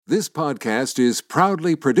This podcast is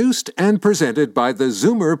proudly produced and presented by the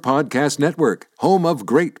Zoomer Podcast Network, home of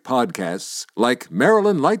great podcasts like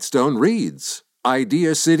Marilyn Lightstone Reads,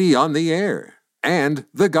 Idea City on the Air, and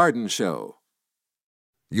The Garden Show.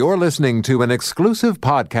 You're listening to an exclusive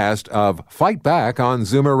podcast of Fight Back on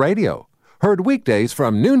Zoomer Radio, heard weekdays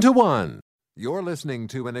from noon to 1. You're listening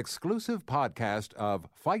to an exclusive podcast of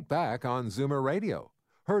Fight Back on Zoomer Radio,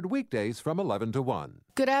 heard weekdays from 11 to 1.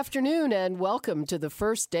 Good afternoon and welcome to the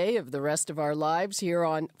first day of the rest of our lives here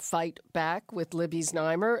on Fight Back with Libby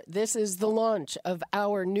Znaimer. This is the launch of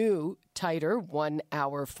our new, tighter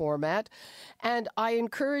 1-hour format. And I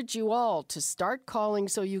encourage you all to start calling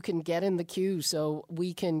so you can get in the queue so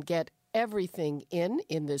we can get everything in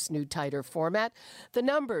this new tighter format. The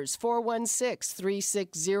numbers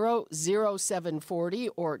 416-360-0740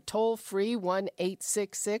 or toll free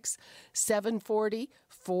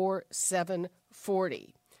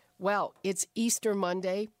 1-866-740-4740. Well, it's Easter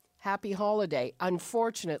Monday. Happy holiday.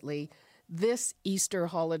 Unfortunately, this Easter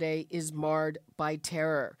holiday is marred by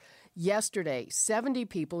terror. Yesterday, 70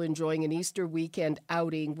 people enjoying an Easter weekend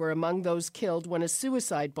outing were among those killed when a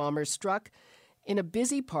suicide bomber struck in a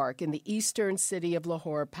busy park in the eastern city of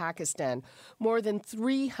Lahore, Pakistan. More than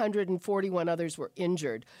 341 others were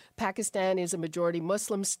injured. Pakistan is a majority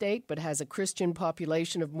Muslim state but has a Christian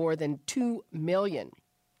population of more than 2 million.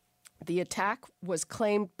 The attack was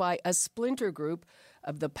claimed by a splinter group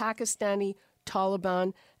of the Pakistani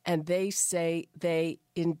Taliban, and they say they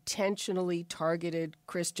intentionally targeted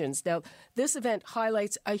Christians. Now, this event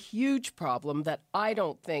highlights a huge problem that I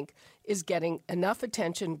don't think is getting enough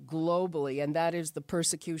attention globally, and that is the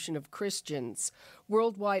persecution of Christians.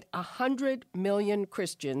 Worldwide, 100 million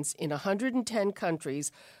Christians in 110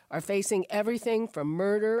 countries are facing everything from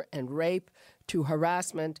murder and rape to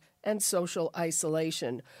harassment and social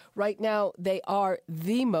isolation. Right now, they are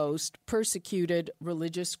the most persecuted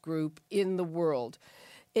religious group in the world.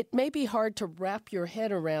 It may be hard to wrap your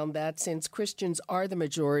head around that since Christians are the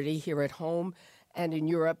majority here at home and in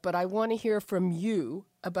Europe, but I want to hear from you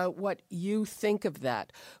about what you think of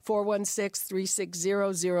that.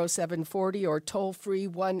 416-360-0740 or toll free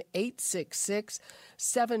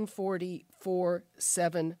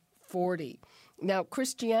 1-866-740-4740. Now,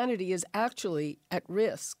 Christianity is actually at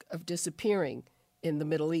risk of disappearing in the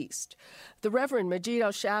Middle East. The Reverend Majid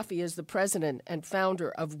Al-Shafi is the president and founder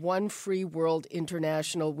of One Free World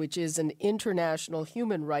International, which is an international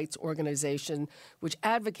human rights organization which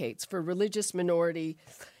advocates for religious minority.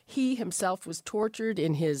 He himself was tortured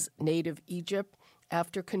in his native Egypt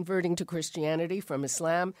after converting to Christianity from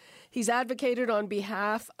Islam. He's advocated on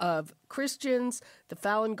behalf of Christians, the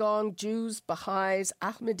Falun Gong, Jews, Baha'is,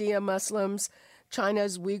 Ahmadiyya Muslims,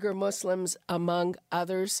 China's Uyghur Muslims, among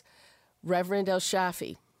others. Reverend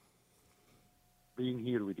Al-Shafi. Being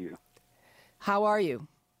here with you. How are you?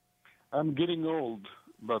 I'm getting old,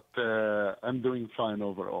 but I'm doing fine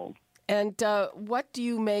overall. And what do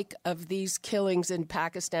you make of these killings in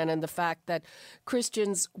Pakistan and the fact that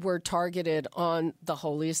Christians were targeted on the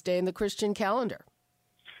holiest day in the Christian calendar?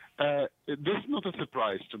 This is not a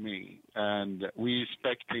surprise to me, and we're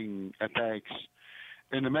expecting attacks.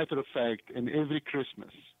 In a matter of fact, in every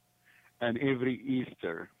Christmas and every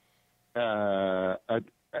Easter,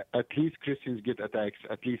 at least Christians get attacks,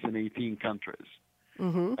 at least in 18 countries.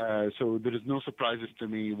 Mm-hmm. So there is no surprises to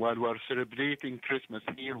me. While we're celebrating Christmas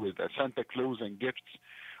here with Santa Claus and gifts,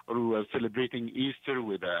 or we're celebrating Easter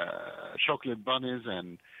with chocolate bunnies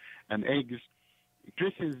and eggs,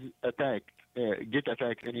 Christians get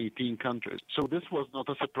attacked in 18 countries. So this was not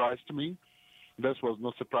a surprise to me. This was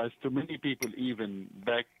not a surprise to many people, even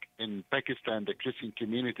back in Pakistan, the Christian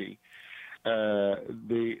community.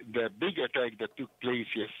 The big attack that took place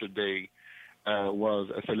yesterday was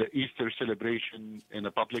an Easter celebration in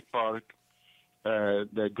a public park.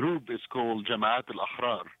 The group is called Jamaat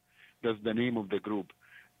al-Ahrar. That's the name of the group.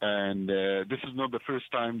 And this is not the first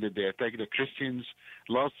time that they attack the Christians.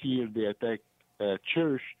 Last year, they attacked a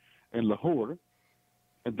church in Lahore.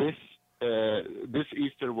 And this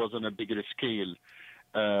Easter was on a bigger scale.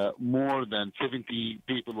 More than 70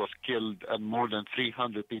 people was killed and more than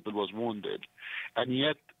 300 people was wounded. And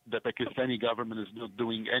yet the Pakistani government is not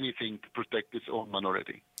doing anything to protect its own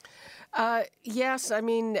minority. Yes, I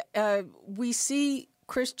mean, we see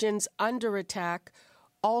Christians under attack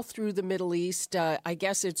all through the Middle East. I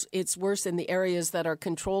guess it's worse in the areas that are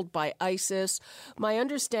controlled by ISIS. My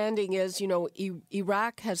understanding is,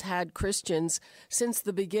 Iraq has had Christians since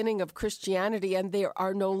the beginning of Christianity, and there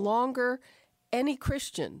are no longer any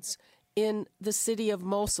Christians in the city of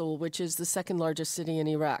Mosul, which is the second largest city in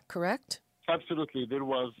Iraq, correct? Absolutely. There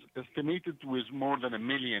was estimated with more than 1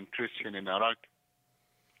 million Christians in Iraq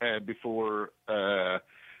before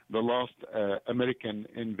last American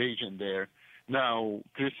invasion there. Now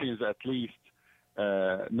Christians at least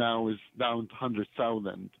now is down to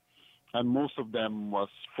 100,000, and most of them was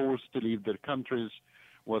forced to leave their countries,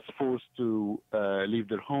 was forced to leave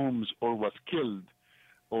their homes, or was killed,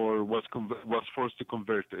 or was forced to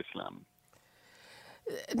convert to Islam.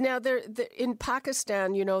 Now, in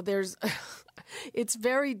Pakistan, there's it's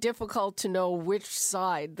very difficult to know which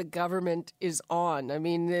side the government is on. I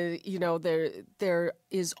mean, there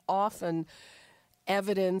is often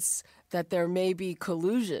evidence that there may be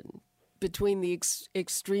collusion between the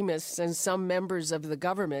extremists and some members of the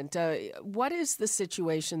government. What is the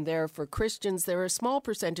situation there for Christians? They're a small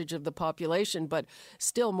percentage of the population, but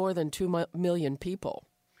still more than 2 million people.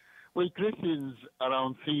 Well, Christians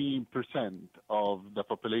around 3% of the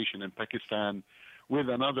population in Pakistan, with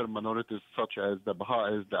another minorities such as the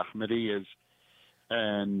Baha'is, the Ahmadiyyas,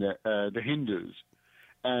 and the Hindus.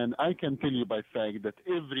 And I can tell you by fact that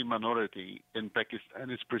every minority in Pakistan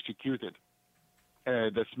is persecuted.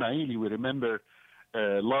 The Ismaili, we remember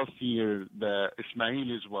last year the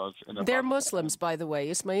Ismailis was... They're Muslims, by the way.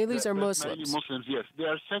 Ismailis are Muslims. Ismaili Muslims, yes. They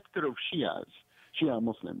are a sector of Shia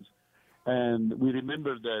Muslims. And we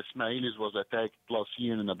remember the Ismailis was attacked last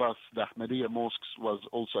year in Abbas. The Ahmadiyya mosques was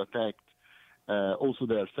also attacked. Also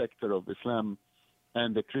their sector of Islam.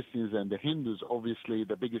 And the Christians and the Hindus, obviously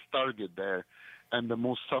the biggest target there and the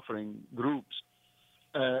most suffering groups.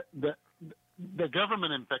 The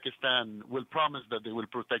government in Pakistan will promise that they will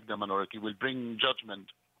protect the minority, will bring judgment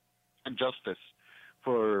and justice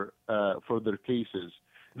for their cases.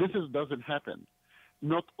 This doesn't happen.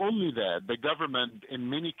 Not only that, the government in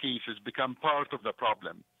many cases become part of the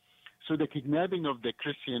problem. So the kidnapping of the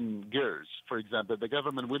Christian girls, for example, the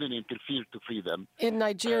government wouldn't interfere to free them. In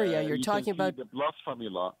Nigeria, you're talking about the blasphemy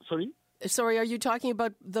law. Sorry, are you talking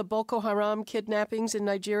about the Boko Haram kidnappings in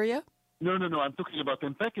Nigeria? No. I'm talking about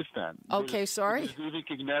in Pakistan. Okay, sorry. There's even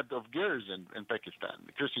kidnapped of girls in Pakistan,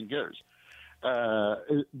 Christian girls.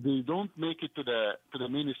 They don't make it to the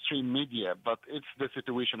mainstream media, but it's the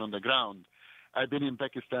situation on the ground. I've been in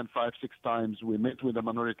Pakistan 5-6 times. We met with the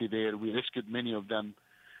minority there. We rescued many of them.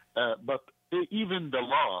 But even the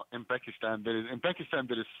law in Pakistan, there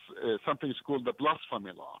is something called the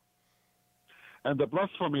blasphemy law. And the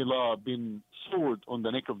blasphemy law been sword on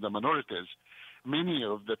the neck of the minorities. Many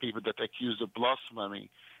of the people that accuse of blasphemy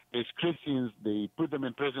is Christians. They put them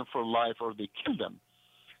in prison for life or they kill them.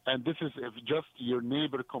 And this is if just your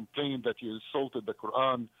neighbor complained that you insulted the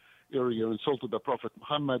Quran, or you insulted the Prophet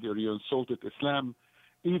Muhammad, or you insulted Islam,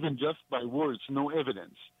 even just by words, no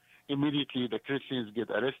evidence. Immediately the Christians get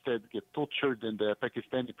arrested, get tortured in the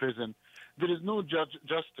Pakistani prison. There is no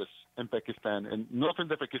justice in Pakistan, and not in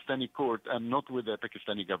the Pakistani court, and not with the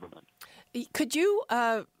Pakistani government. Could you,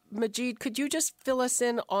 Majid, could you just fill us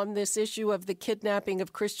in on this issue of the kidnapping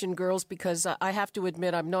of Christian girls? Because I have to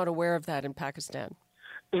admit I'm not aware of that in Pakistan.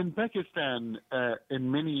 In Pakistan, in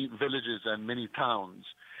many villages and many towns,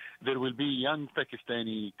 there will be young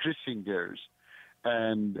Pakistani Christian girls.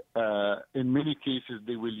 And in many cases,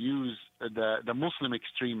 they will use the Muslim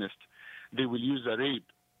extremists, they will use a rape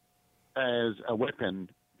as a weapon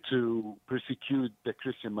to persecute the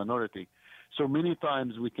Christian minority. So many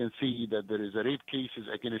times we can see that there is a rape cases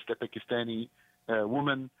against a Pakistani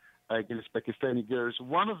woman, against Pakistani girls.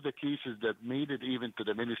 One of the cases that made it even to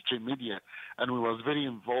the mainstream media, and we was very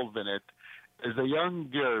involved in it, is a young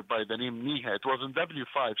girl by the name Niha. It was on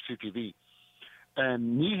W5 CTV.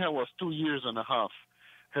 And Niha was 2 years and a half.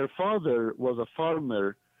 Her father was a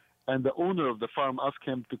farmer, and the owner of the farm asked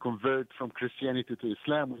him to convert from Christianity to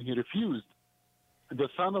Islam. When he refused, the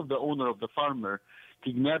son of the owner of the farmer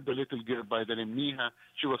kidnapped the little girl by the name Niha.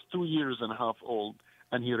 She was 2 years and a half old,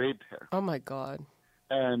 and he raped her. Oh, my God.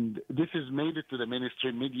 And this has made it to the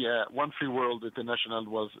mainstream media. One Free World International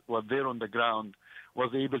was there on the ground,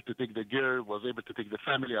 was able to take the girl, was able to take the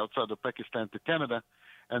family outside of Pakistan to Canada,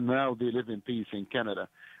 and now they live in peace in Canada.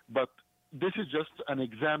 But this is just an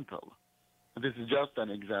example. This is just an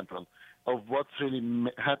example of what's really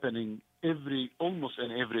happening almost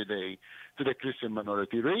every day to the Christian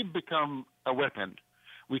minority. Rape become a weapon.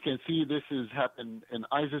 We can see this has happened in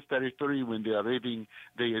ISIS territory when they are raping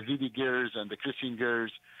the Yazidi girls and the Christian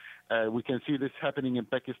girls. We can see this happening in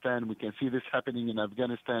Pakistan. We can see this happening in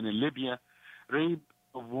Afghanistan and Libya. Rape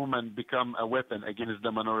of women become a weapon against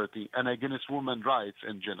the minority and against women's rights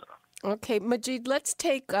in general. Okay, Majid, let's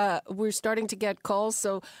take, we're starting to get calls,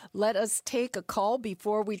 so let us take a call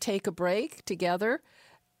before we take a break together.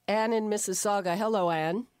 Anne in Mississauga. Hello,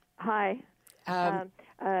 Anne. Hi.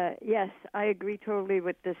 Yes, I agree totally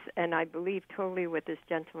with this, and I believe totally what this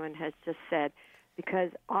gentleman has just said, because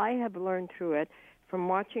I have learned through it from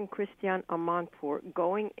watching Christian Amanpour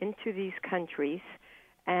going into these countries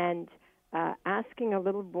and asking a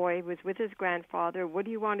little boy who was with his grandfather, what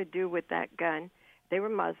do you want to do with that gun? They were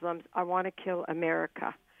Muslims. I want to kill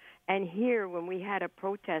America. And here, when we had a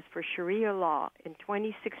protest for Sharia law in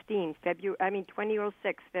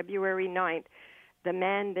 2006, February 9th, the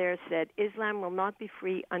man there said, Islam will not be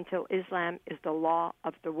free until Islam is the law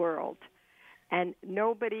of the world. And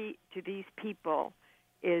nobody to these people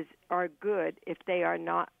are good if they are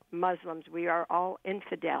not Muslims. We are all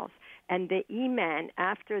infidels. And the imam,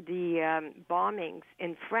 after the bombings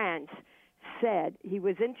in France, said, he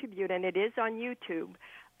was interviewed, and it is on YouTube,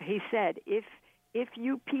 he said, if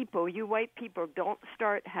you people, you white people, don't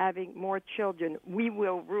start having more children, we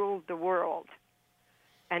will rule the world.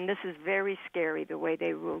 And this is very scary, the way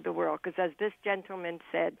they rule the world, because as this gentleman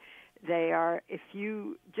said, they are, if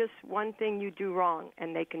you, just one thing you do wrong,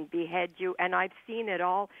 and they can behead you. And I've seen it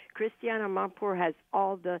all. Christian Amanpour has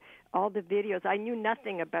all the videos. I knew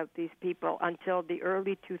nothing about these people until the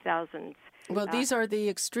early 2000s. Well, these are the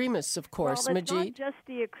extremists, of course, well, it's Majid. not just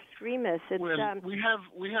the extremists. It's, we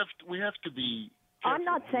have to be. I'm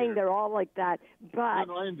not saying they're all like that, but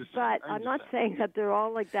No, I understand. I'm not saying that they're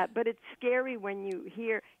all like that. But it's scary when you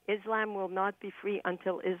hear Islam will not be free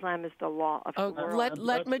until Islam is the law of the world.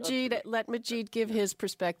 Let Majid give his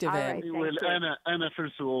perspective. All right, Well, thank you. Anna,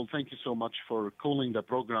 first of all, thank you so much for calling the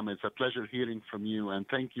program. It's a pleasure hearing from you, and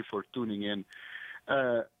thank you for tuning in.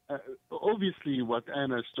 Obviously, what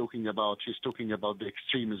Anna is talking about, she's talking about the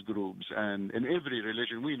extremist groups. And in every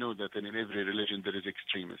religion, we know that in every religion there is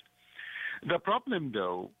extremists. The problem,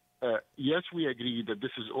 though, yes, we agree that this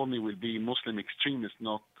is only will be Muslim extremists,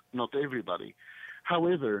 not everybody.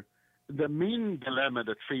 However, the main dilemma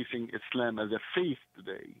that's facing Islam as a faith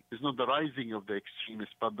today is not the rising of the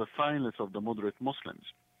extremists, but the silence of the moderate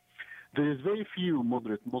Muslims. There is very few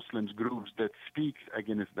moderate Muslims groups that speak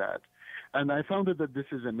against that. And I found that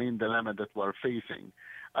this is a main dilemma that we're facing.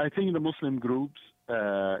 I think the Muslim groups,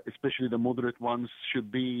 especially the moderate ones, should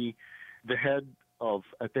be the head of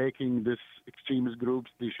attacking these extremist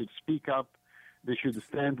groups. They should speak up. They should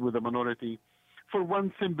stand with the minority for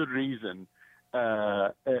one simple reason.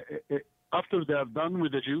 After they are done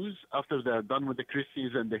with the Jews, after they are done with the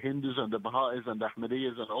Christians and the Hindus and the Baha'is and the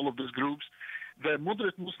Ahmadiyyas and all of these groups, the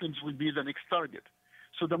moderate Muslims will be the next target.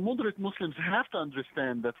 So the moderate Muslims have to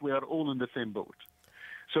understand that we are all in the same boat.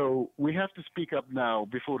 So we have to speak up now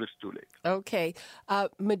before it's too late. Okay.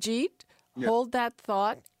 Majid? Yes. Hold that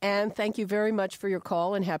thought, and thank you very much for your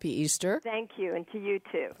call, and happy Easter. Thank you, and to you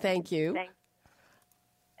too. Thank you.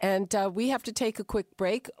 And we have to take a quick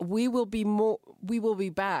break. We will be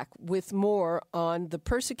back with more on the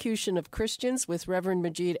persecution of Christians with Reverend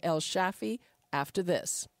Majid El-Shafi after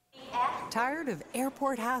this. Tired of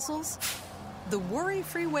airport hassles? The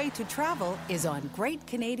worry-free way to travel is on Great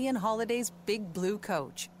Canadian Holidays Big Blue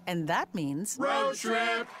Coach, and that means road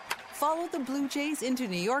trip. Follow the Blue Jays into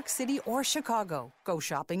New York City or Chicago. Go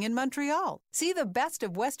shopping in Montreal. See the best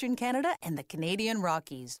of Western Canada and the Canadian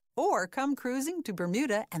Rockies. Or come cruising to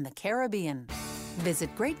Bermuda and the Caribbean.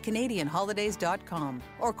 Visit GreatCanadianHolidays.com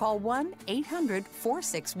or call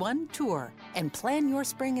 1-800-461-TOUR and plan your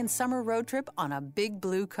spring and summer road trip on a Big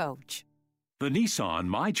Blue Coach. The Nissan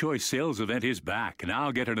My Choice sales event is back.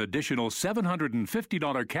 Now get an additional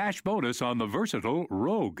 $750 cash bonus on the versatile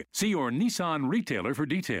Rogue. See your Nissan retailer for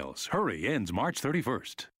details. Hurry, ends March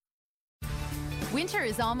 31st. Winter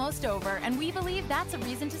is almost over, and we believe that's a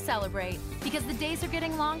reason to celebrate. Because the days are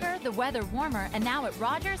getting longer, the weather warmer, and now at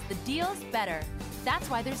Rogers, the deal's better. That's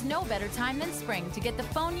why there's no better time than spring to get the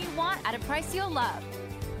phone you want at a price you'll love.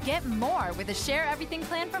 Get more with a Share Everything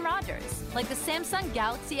plan from Rogers, like the Samsung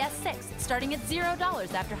Galaxy S6, starting at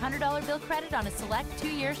 $0 after $100 bill credit on a select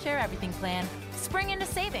 2-year Share Everything plan. Spring into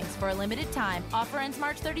savings for a limited time. Offer ends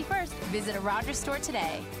March 31st. Visit a Rogers store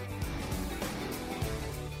today.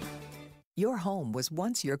 Your home was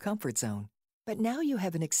once your comfort zone, but now you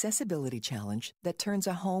have an accessibility challenge that turns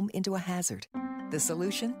a home into a hazard. The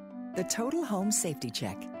solution? The Total Home Safety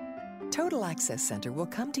Check. Total Access Center will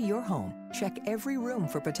come to your home, check every room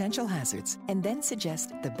for potential hazards, and then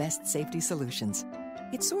suggest the best safety solutions.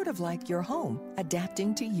 It's sort of like your home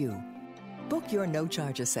adapting to you. Book your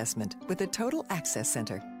no-charge assessment with the Total Access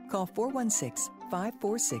Center. Call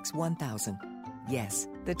 416-546-1000. Yes,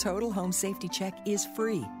 the Total Home Safety Check is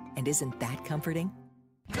free. And isn't that comforting?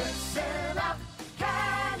 Listen up,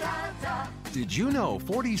 Canada. Did you know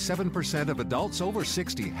 47% of adults over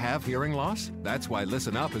 60 have hearing loss? That's why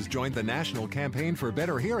Listen Up has joined the National Campaign for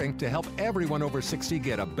Better Hearing to help everyone over 60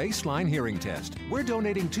 get a baseline hearing test. We're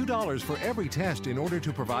donating $2 for every test in order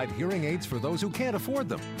to provide hearing aids for those who can't afford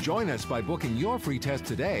them. Join us by booking your free test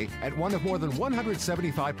today at one of more than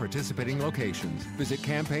 175 participating locations. Visit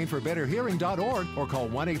campaignforbetterhearing.org or call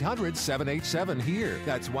 1-800-787-HEAR.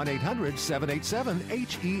 That's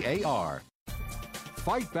 1-800-787-HEAR.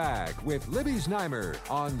 Fight Back with Libby Znaimer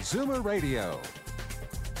on Zoomer Radio.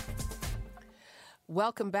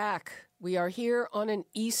 Welcome back. We are here on an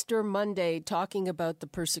Easter Monday talking about the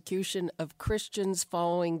persecution of Christians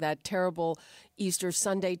following that terrible Easter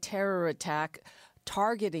Sunday terror attack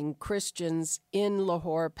targeting Christians in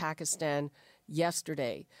Lahore, Pakistan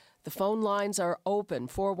yesterday. The phone lines are open,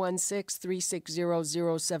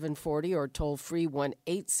 416-360-0740 or toll free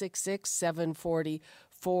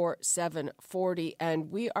 1-866-740-4740.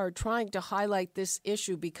 And we are trying to highlight this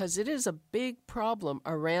issue because it is a big problem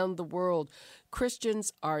around the world.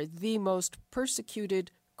 Christians are the most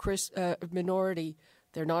persecuted minority.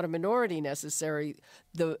 They're not a minority necessarily.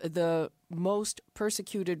 The most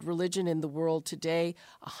persecuted religion in the world today.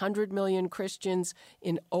 100 million Christians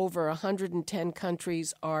in over 110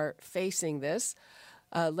 countries are facing this.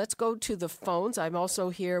 Let's go to the phones. I'm also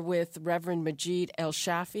here with Reverend Majid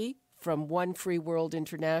El-Shafi from One Free World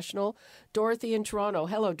International. Dorothy in Toronto.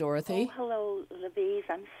 Hello, Dorothy. Oh, hello, Libby.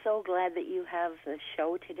 I'm so glad that you have the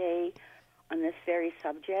show today on this very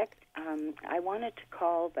subject. I wanted to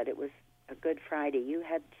call, but it was a Good Friday. You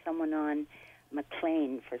had someone on,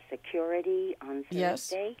 McLean, for security on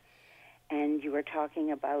Thursday, and you were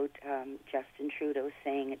talking about Justin Trudeau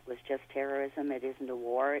saying it was just terrorism, it isn't a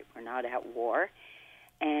war, we're not at war,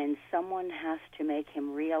 and someone has to make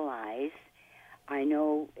him realize, I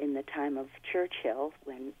know in the time of Churchill,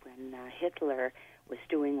 when Hitler was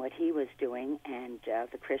doing what he was doing and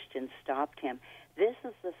the Christians stopped him, this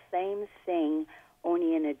is the same thing,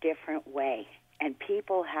 only in a different way. And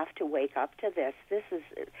people have to wake up to this.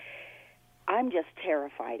 I'm just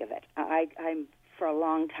terrified of it. I'm for a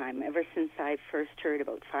long time, ever since I first heard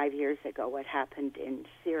about 5 years ago what happened in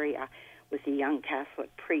Syria with the young Catholic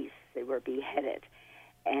priests. They were beheaded.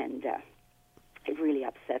 And it really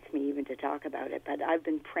upsets me even to talk about it. But I've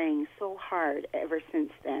been praying so hard ever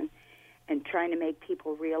since then and trying to make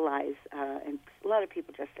people realize, and a lot of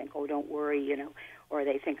people just think, oh, don't worry, or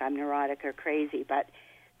they think I'm neurotic or crazy. But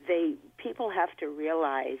people have to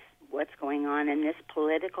realize what's going on in this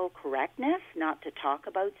political correctness, not to talk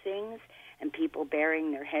about things, and people burying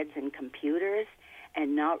their heads in computers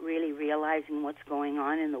and not really realizing what's going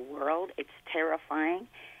on in the world. It's terrifying,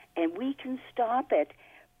 and we can stop it.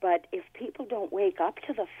 But if people don't wake up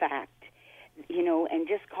to the fact, and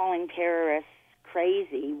just calling terrorists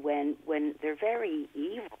crazy when they're very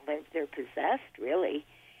evil, they're possessed, really.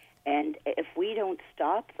 And if we don't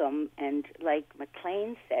stop them, and like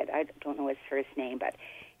McLean said, I don't know his first name, but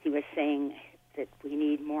he was saying that we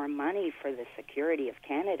need more money for the security of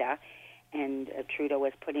Canada, and Trudeau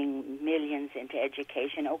was putting millions into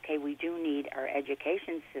education. Okay, we do need our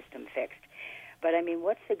education system fixed. But,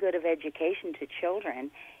 what's the good of education to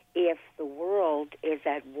children if the world is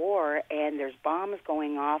at war and there's bombs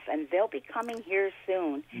going off, and they'll be coming here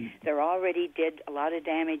soon. They already did a lot of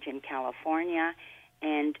damage in California.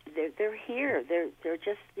 And they're here. They're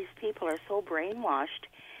just, these people are so brainwashed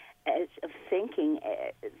of thinking.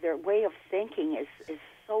 Their way of thinking is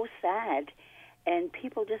so sad, and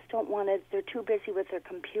people just don't want to. They're too busy with their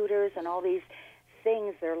computers and all these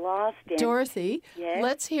things. They're lost in. Dorothy, yes?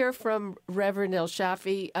 Let's hear from Reverend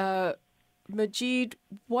El-Shafi. Majid,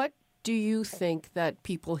 what do you think that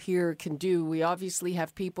people here can do? We obviously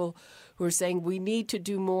have people who are saying we need to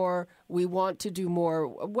do more. We want to do more.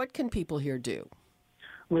 What can people here do?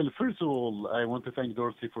 Well, first of all, I want to thank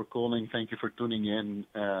Dorothy for calling. Thank you for tuning in.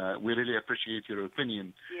 We really appreciate your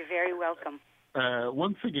opinion. You're very welcome.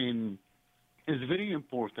 Once again, it's very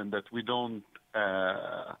important that we don't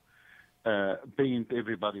paint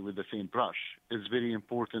everybody with the same brush. It's very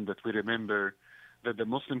important that we remember that the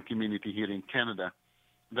Muslim community here in Canada,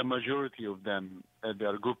 the majority of them, they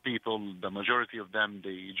are good people. The majority of them,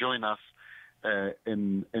 they join us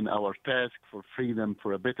in our task for freedom,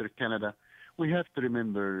 for a better Canada. We have to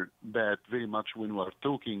remember that very much when we're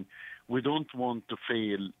talking, we don't want to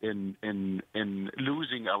fail in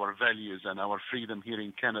losing our values and our freedom here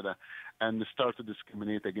in Canada and start to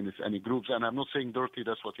discriminate against any groups. And I'm not saying, Dorothy,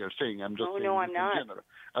 that's what you're saying. I'm just saying no, I'm in not. general.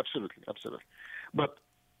 Absolutely. But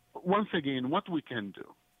once again, what we can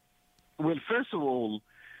do? Well, first of all,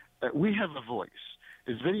 we have a voice.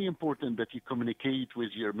 It's very important that you communicate with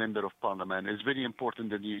your member of parliament. It's very important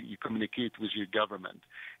that you communicate with your government,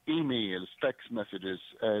 emails, text messages,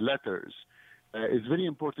 letters. It's very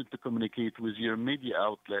important to communicate with your media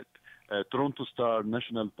outlet, Toronto Star,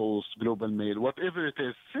 National Post, Global Mail, whatever it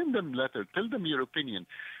is. Send them a letter. Tell them your opinion.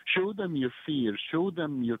 Show them your fears. Show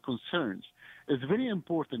them your concerns. It's very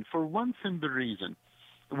important for one simple reason.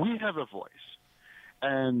 We have a voice.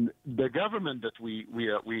 And the government that we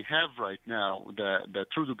have right now, the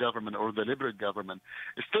Trudeau government or the Liberal government,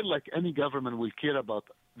 is still like any government will care about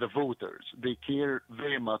the voters. They care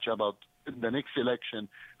very much about the next election,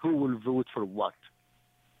 who will vote for what.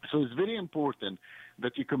 So it's very important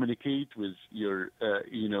that you communicate with your,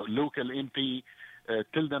 local MP,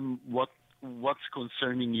 tell them what's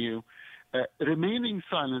concerning you. Remaining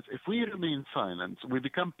silent, if we remain silent, we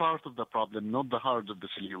become part of the problem, not the heart of the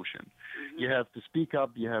solution. Mm-hmm. You have to speak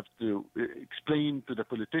up. You have to explain to the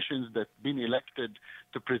politicians that have been elected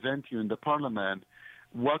to present you in the parliament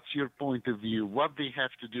what's your point of view, what they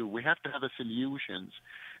have to do. We have to have solutions.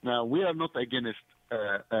 Now, we are not against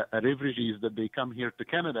refugees that they come here to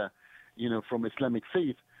Canada, from Islamic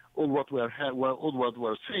faith. All what we're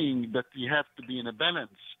saying that you have to be in a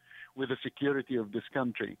balance with the security of this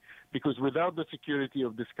country, because without the security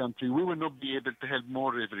of this country, we will not be able to help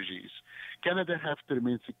more refugees. Canada has to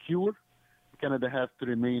remain secure. Canada has to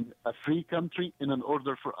remain a free country in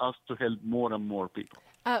order for us to help more and more people.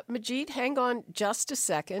 Majid, hang on just a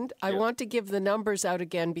second. I want to give the numbers out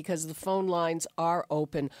again because the phone lines are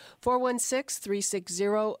open.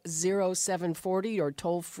 416-360-0740 or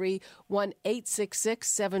toll free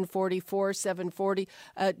 1-866-744-740.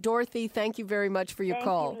 Dorothy, thank you very much for your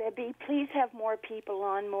call. Thank you, Libby. Please have more people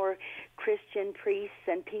on, more Christian priests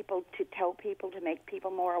and people to tell people, to make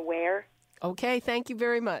people more aware. Okay, thank you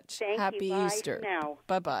very much. Happy you. Bye Easter. Now.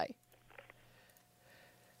 Bye-bye.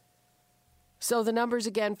 So the numbers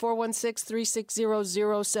again,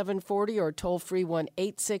 416-360-0740 or toll free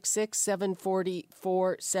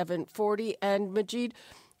 1-866-744-740. And Majid,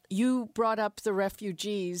 you brought up the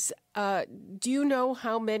refugees. Do you know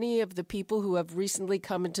how many of the people who have recently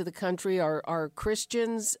come into the country are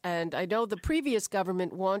Christians? And I know the previous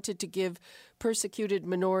government wanted to give persecuted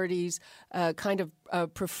minorities kind of a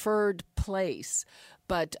preferred place,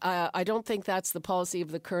 but I don't think that's the policy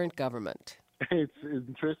of the current government. It's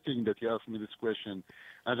interesting that you asked me this question.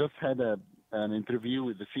 I just had an interview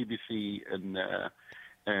with the CBC in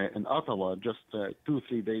Ottawa just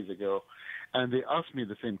 2-3 days ago, and they asked me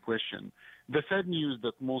the same question. The sad news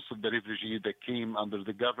that most of the refugees that came under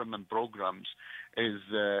the government programs is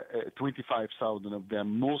 25,000 of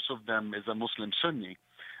them. Most of them is a Muslim Sunni.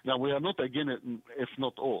 Now, we are not against, if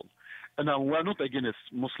not all. Now, we're not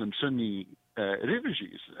against Muslim Sunni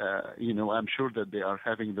refugees. I'm sure that they are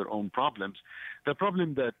having their own problems. The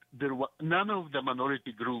problem that none of the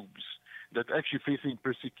minority groups that actually facing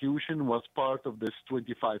persecution was part of this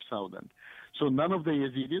 25,000. So none of the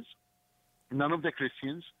Yazidis, none of the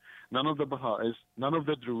Christians, none of the Baha'is, none of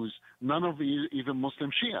the Druze, none of even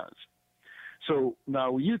Muslim Shias. So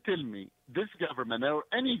now you tell me, this government or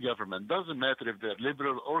any government, doesn't matter if they're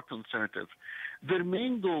liberal or conservative, their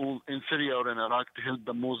main goal in Syria or in Iraq to help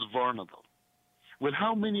the most vulnerable. Well,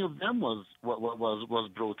 how many of them was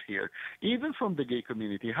brought here? Even from the gay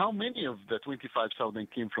community, how many of the 25,000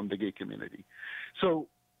 came from the gay community? So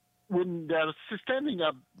when they're standing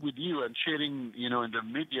up with you and sharing, in the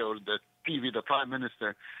media or the TV, the Prime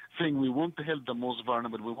Minister, saying we want to help the most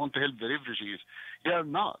vulnerable, we want to help the refugees, you are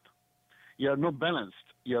not. You are not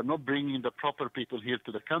balanced. You are not bringing the proper people here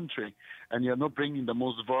to the country, and you are not bringing the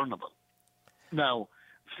most vulnerable. Now,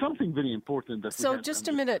 something very important that... So just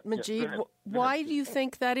a minute, Majid. Why do you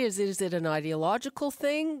think that is? Is it an ideological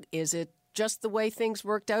thing? Is it just the way things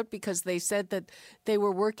worked out because they said that they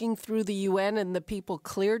were working through the UN and the people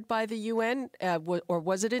cleared by the UN, or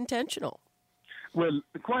was it intentional? Well,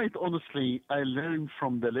 quite honestly, I learned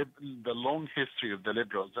from the long history of the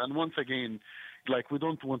Liberals, and once again, we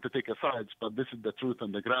don't want to take sides, but this is the truth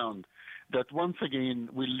on the ground, that once again,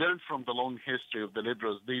 we learn from the long history of the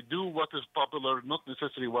Liberals. They do what is popular, not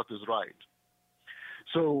necessarily what is right.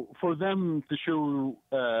 So for them to show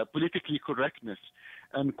politically correctness,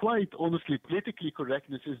 and quite honestly, politically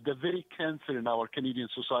correctness is the very cancer in our Canadian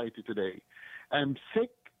society today. I'm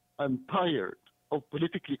sick and tired of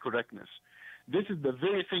politically correctness. This is the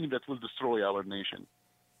very thing that will destroy our nation.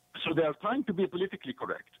 So they are trying to be politically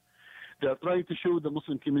correct. They are trying to show the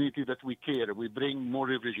Muslim community that we care, we bring more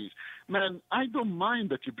refugees. Man, I don't mind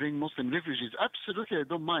that you bring Muslim refugees. Absolutely, I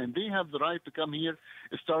don't mind. They have the right to come here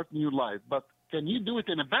and start new life. But can you do it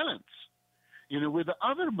in a balance? With the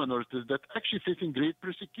other minorities that actually facing great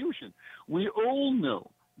persecution. We all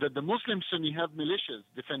know that the Muslim Sunni have militias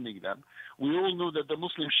defending them. We all know that the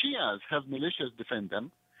Muslim Shias have militias defend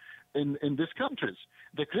them in these countries.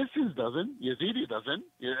 The Christians doesn't, Yazidi doesn't.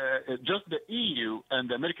 Just the EU and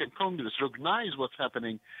the American Congress recognize what's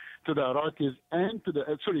happening to the Iraqis and to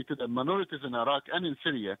the minorities in Iraq and in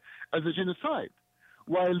Syria as a genocide.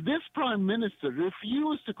 While this prime minister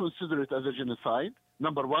refused to consider it as a genocide,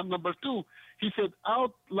 number one. Number two, he said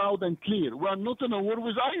out loud and clear, we are not in a war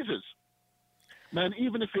with ISIS. Man,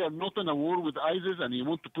 even if you are not in a war with ISIS and you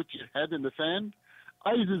want to put your head in the sand,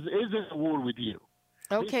 ISIS is in a war with you.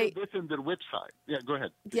 Okay. They said this in their website. Yeah, go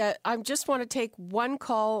ahead. Yeah, I just want to take one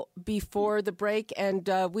call before the break, and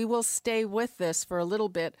we will stay with this for a little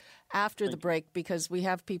bit after the break because we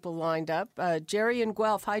have people lined up. Jerry in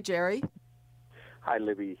Guelph. Hi, Jerry. Hi,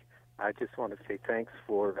 Libby. I just want to say thanks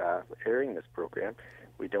for airing this program.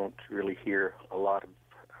 We don't really hear a lot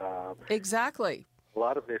of exactly a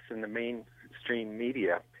lot of this in the mainstream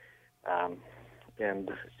media, and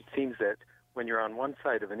it seems that when you're on one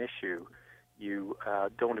side of an issue, you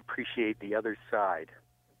don't appreciate the other side.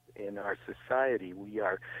 In our society,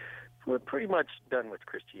 we're pretty much done with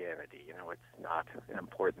Christianity. You know, it's not an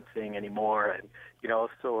important thing anymore, and you know,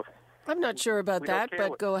 so. I'm not sure about that,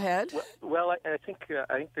 but go ahead. Well, I think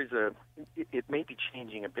there's it may be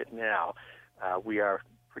changing a bit now. We are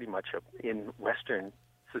pretty much in Western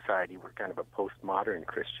society. We're kind of a postmodern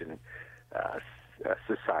Christian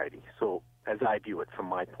society. So, as I view it from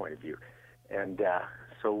my point of view, and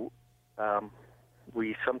so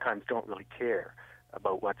we sometimes don't really care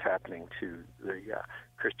about what's happening to the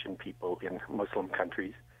Christian people in Muslim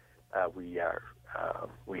countries. We have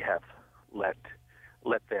let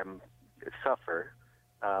them suffer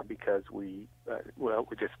because we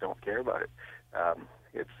just don't care about it.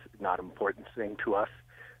 It's not an important thing to us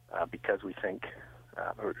because we think,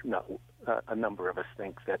 a number of us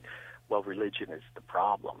think that, well, religion is the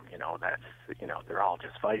problem. They're all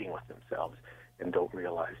just fighting with themselves and don't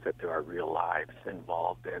realize that there are real lives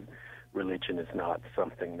involved, and religion is not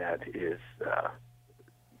something that is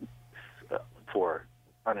for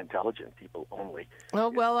unintelligent people only.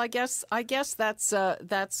 Well, I guess that's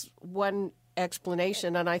one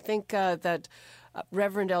explanation, and I think that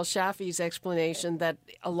Reverend El Shafi's explanation that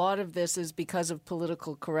a lot of this is because of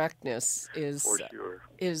political correctness is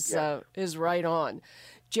right on.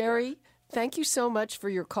 Jerry, thank you so much for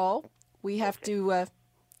your call. We have to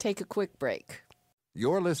take a quick break.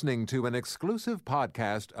 You're listening to an exclusive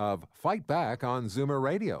podcast of Fight Back on Zoomer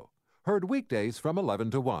Radio, heard weekdays from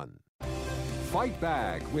 11 to 1. Fight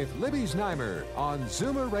Back with Libby Znaimer on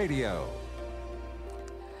Zoomer Radio.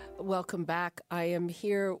 Welcome back. I am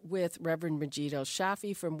here with Reverend Majid El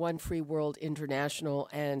Shafi from One Free World International,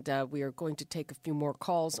 and we are going to take a few more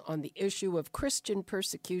calls on the issue of Christian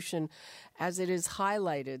persecution as it is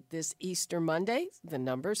highlighted this Easter Monday. The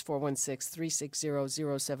numbers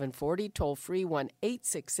 416-360-0740, toll free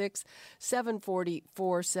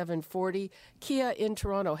 1-866-740-4740. Kia in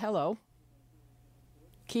Toronto. Hello.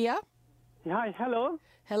 Kia? Hi, hello.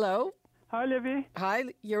 Hello. Hi, Libby. Hi,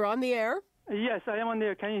 you're on the air. Yes, I am on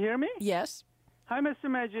there. Can you hear me? Yes. Hi, Mr.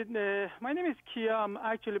 Majid. My name is Kia. I'm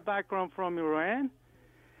actually background from Iran.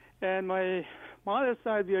 And my mother's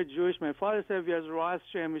side, we are Jewish. My father's side, we are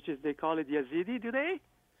Zoroastrian, which is, they call it Yazidi today.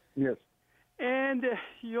 Yes. And,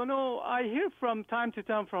 I hear from time to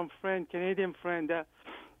time from Canadian friend, that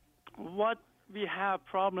what we have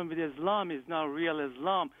problem with Islam is not real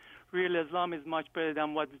Islam. Real Islam is much better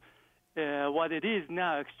than what it is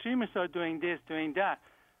now. Extremists are doing this, doing that.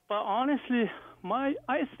 But honestly, I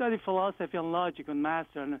study philosophy and logic on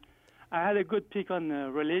master, and I had a good pick on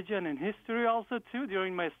religion and history also too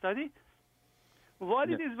during my study. What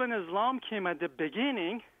it is when Islam came at the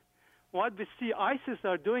beginning, what we see ISIS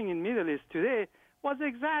are doing in Middle East today was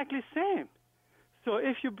exactly same. So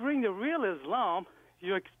if you bring the real Islam,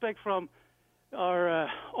 you expect from our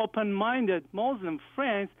open-minded Muslim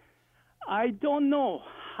friends, I don't know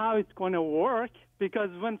how it's going to work,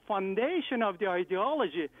 because when foundation of the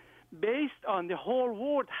ideology based on the whole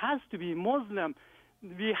world has to be Muslim,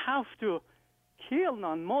 we have to kill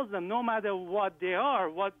non-Muslim no matter what they are,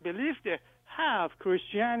 what belief they have,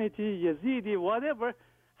 Christianity, Yazidi, whatever.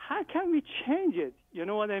 How can we change it? You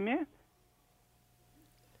know what I mean?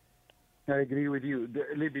 I agree with you.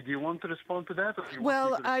 Libby, do you want to respond to that? Or do you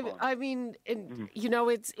well, want me to I mean,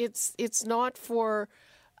 it's not for...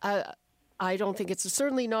 I don't think it's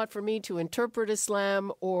certainly not for me to interpret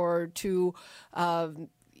Islam or to,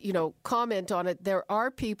 comment on it. There are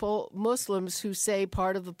people, Muslims, who say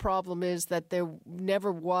part of the problem is that there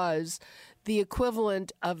never was the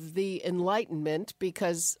equivalent of the Enlightenment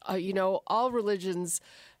because, all religions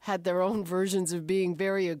had their own versions of being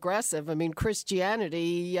very aggressive. I mean,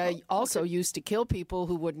 Christianity also used to kill people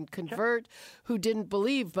who wouldn't convert, who didn't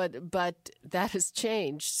believe, but that has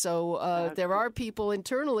changed. So there are people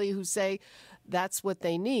internally who say that's what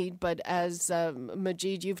they need. But as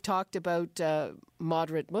Majid, you've talked about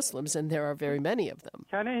moderate Muslims, and there are very many of them.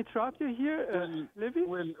 Can I interrupt you here, Libby?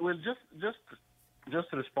 Well,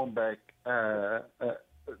 just respond back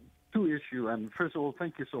to issue. And first of all,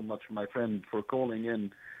 thank you so much, my friend, for calling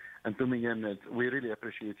in and tuning in. We really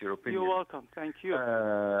appreciate your opinion. You're welcome. Thank you.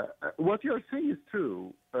 What you're saying is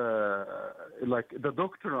true. Like the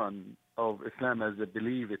doctrine of Islam as a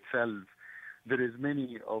belief itself, there is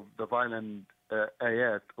many of the violent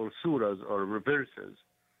ayat or surahs or verses,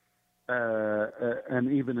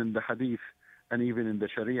 and even in the hadith and even in the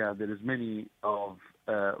Sharia, there is many of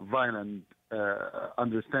violent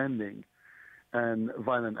understanding and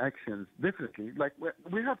violent actions. Definitely, like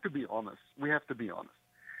we have to be honest.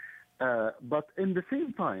 But in the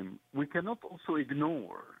same time, we cannot also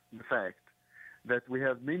ignore the fact that we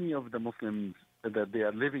have many of the Muslims that they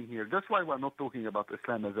are living here. That's why we're not talking about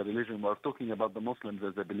Islam as a religion. We're talking about the Muslims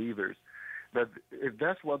as the believers. That if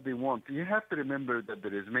that's what they want, you have to remember that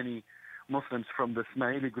there is many Muslims from the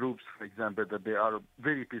Ismaili groups, for example, that they are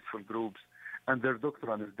very peaceful groups, and their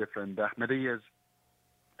doctrine is different. The Ahmadiyyas,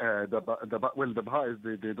 the Baha'is,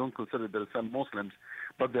 they don't consider themselves Muslims,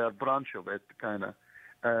 but they are a branch of it, kind of.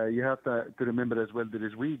 You have to remember as well there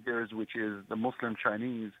is Uyghurs, which is the Muslim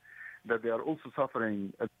Chinese, that they are also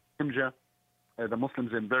suffering. The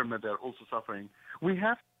Muslims in Burma, they are also suffering. We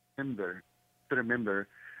have to remember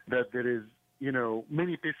that there is,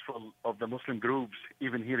 many peaceful of the Muslim groups,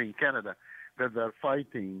 even here in Canada, that are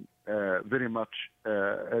fighting very much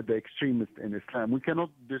the extremists in Islam. We cannot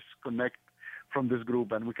disconnect from this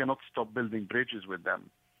group, and we cannot stop building bridges with them.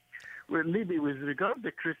 Well, Libby, with regard to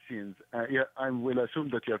the Christians, I will assume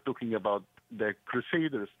that you are talking about the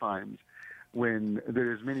Crusaders' times, when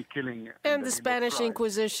there is many killing. And the Spanish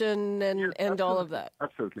Inquisition and all of that.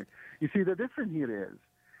 Absolutely. You see, the difference here is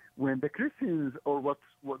when the Christians, or what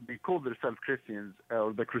they call themselves Christians,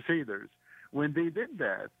 or the Crusaders, when they did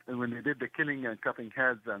that, and when they did the killing and cutting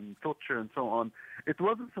heads and torture and so on, it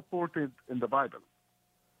wasn't supported in the Bible.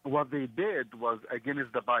 What they did was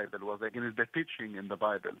against the Bible, was against the teaching in the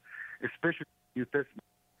Bible, especially the New Testament,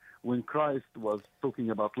 when Christ was talking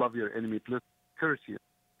about love your enemy, plus curse you.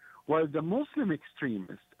 While the Muslim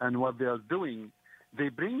extremists and what they are doing, they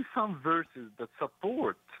bring some verses that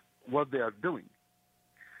support what they are doing.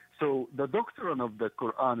 So the doctrine of the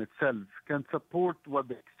Quran itself can support what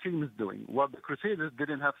the extremists doing. What the Crusaders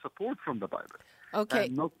didn't have support from the Bible. Okay.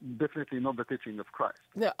 And definitely not the teaching of Christ.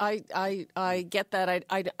 No, I get that.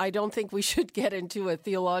 I don't think we should get into a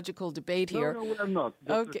theological debate here. No, I'm not.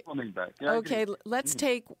 Just responding back. Yeah, okay, let's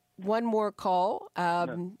take one more call.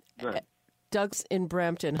 Doug's in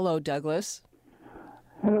Brampton. Hello, Douglas.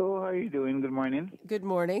 Hello, how are you doing? Good morning. Good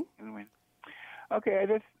morning. Good morning. Okay,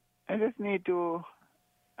 I just need to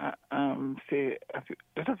say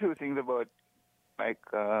a few things about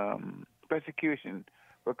persecution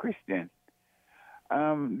for Christians.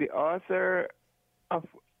 The author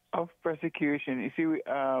of persecution. You see,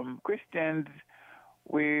 Christians,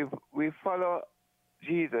 we follow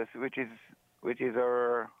Jesus, which is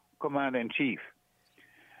our commander in chief.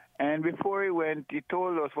 And before he went, he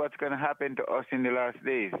told us what's going to happen to us in the last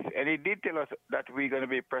days. And he did tell us that we're going to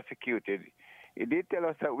be persecuted. He did tell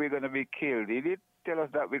us that we're going to be killed. He did tell us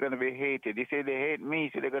that we're going to be hated. He said they hate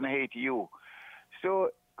me, so they're going to hate you.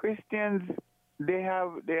 So Christians, they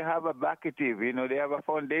have a backative, they have a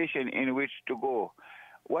foundation in which to go.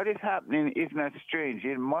 What is happening is not strange.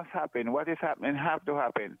 It must happen. What is happening have to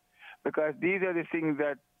happen, because these are the things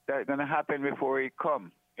that are going to happen before he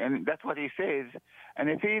comes. And that's what he says. And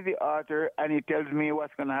if he's the author and he tells me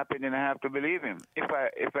what's going to happen, then I have to believe him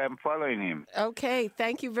if I'm following him. Okay.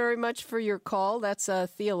 Thank you very much for your call. That's a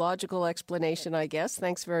theological explanation, I guess.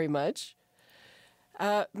 Thanks very much.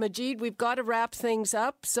 Majid, we've got to wrap things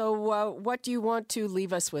up. So what do you want to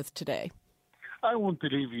leave us with today? I want to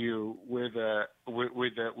leave you with a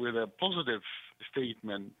positive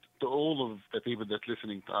statement to all of the people that are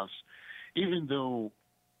listening to us. Even though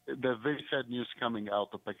the very sad news coming out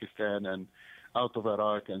of Pakistan and out of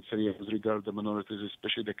Iraq and Syria with regard to the minorities,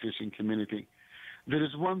 especially the Christian community, there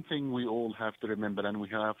is one thing we all have to remember and we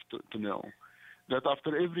have to know, that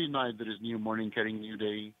after every night there is new morning carrying new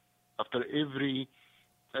day. After every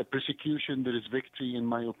persecution there is victory, in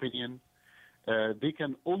my opinion. They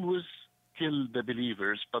can always kill the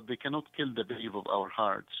believers, but they cannot kill the belief of our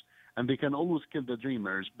hearts. And they can always kill the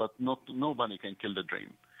dreamers, but nobody can kill the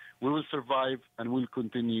dream. We will survive and we'll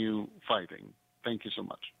continue fighting. Thank you so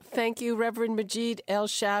much. Thank you, Reverend Majid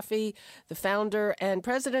El-Shafie, the founder and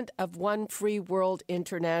president of One Free World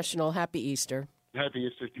International. Happy Easter. Happy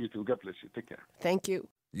Easter to you too. God bless you. Take care. Thank you.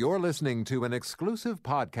 You're listening to an exclusive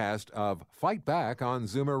podcast of Fight Back on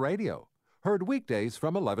Zoomer Radio, heard weekdays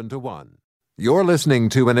from 11 to 1. You're listening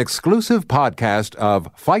to an exclusive podcast of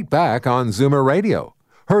Fight Back on Zoomer Radio,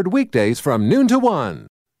 heard weekdays from noon to 1.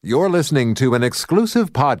 You're listening to an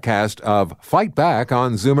exclusive podcast of Fight Back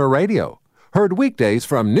on Zoomer Radio, heard weekdays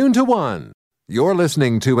from noon to 1. You're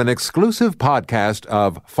listening to an exclusive podcast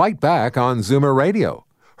of Fight Back on Zoomer Radio,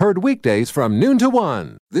 heard weekdays from noon to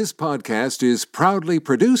 1. This podcast is proudly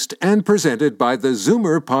produced and presented by the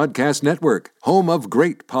Zoomer Podcast Network, home of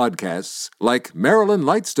great podcasts like Marilyn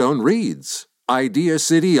Lightstone Reads, Idea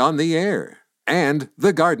City on the Air, and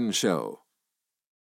The Garden Show.